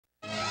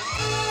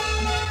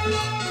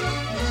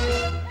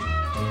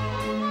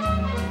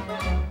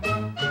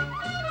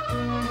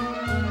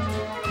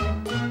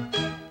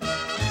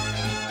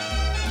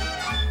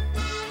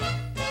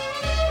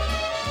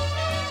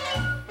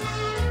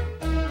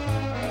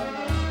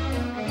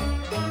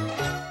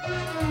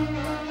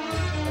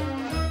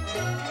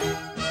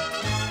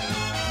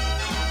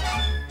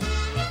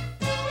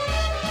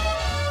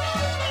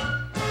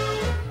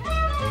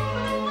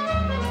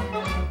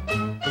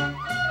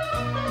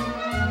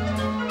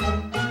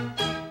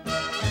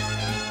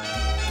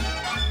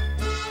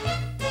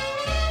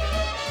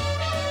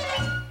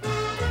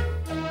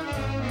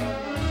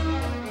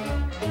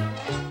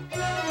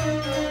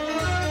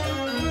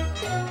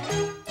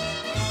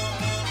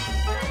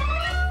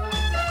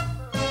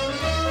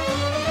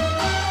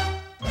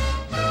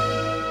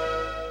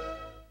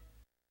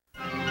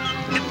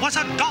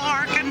was a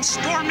dark and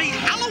stormy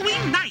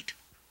Halloween night.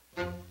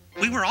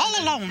 We were all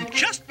alone,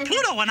 just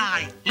Pluto and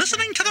I,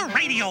 listening to the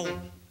radio,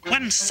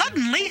 when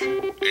suddenly...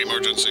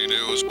 Emergency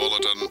news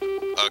bulletin.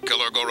 A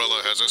killer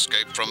gorilla has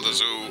escaped from the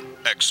zoo.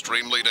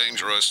 Extremely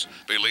dangerous.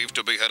 Believed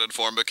to be headed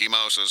for Mickey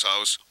Mouse's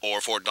house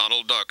or for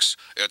Donald Duck's.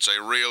 It's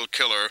a real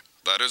killer.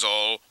 That is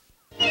all.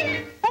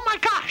 Oh my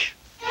gosh!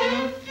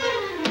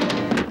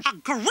 A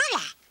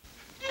gorilla!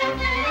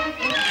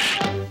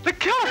 The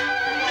killer!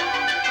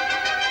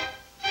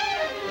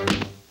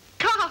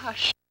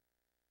 Gosh!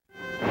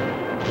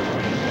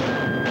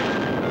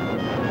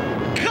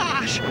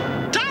 Gosh!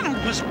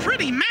 Donald was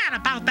pretty mad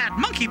about that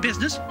monkey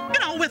business, you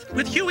know,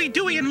 with Huey,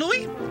 Dewey, and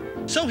Louie.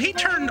 So he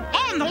turned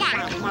on the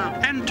light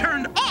and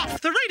turned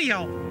off the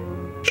radio.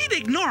 He'd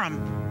ignore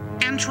him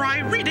and try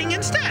reading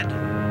instead.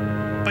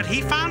 But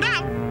he found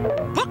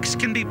out books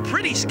can be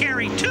pretty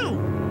scary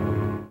too.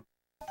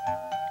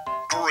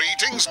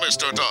 Greetings,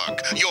 Mr.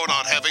 Duck. You're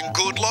not having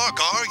good luck,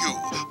 are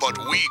you? But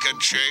we can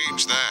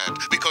change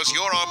that, because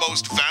you're our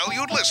most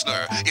valued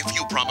listener. If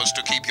you promise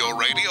to keep your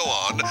radio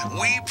on,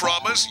 we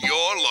promise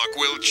your luck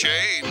will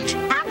change.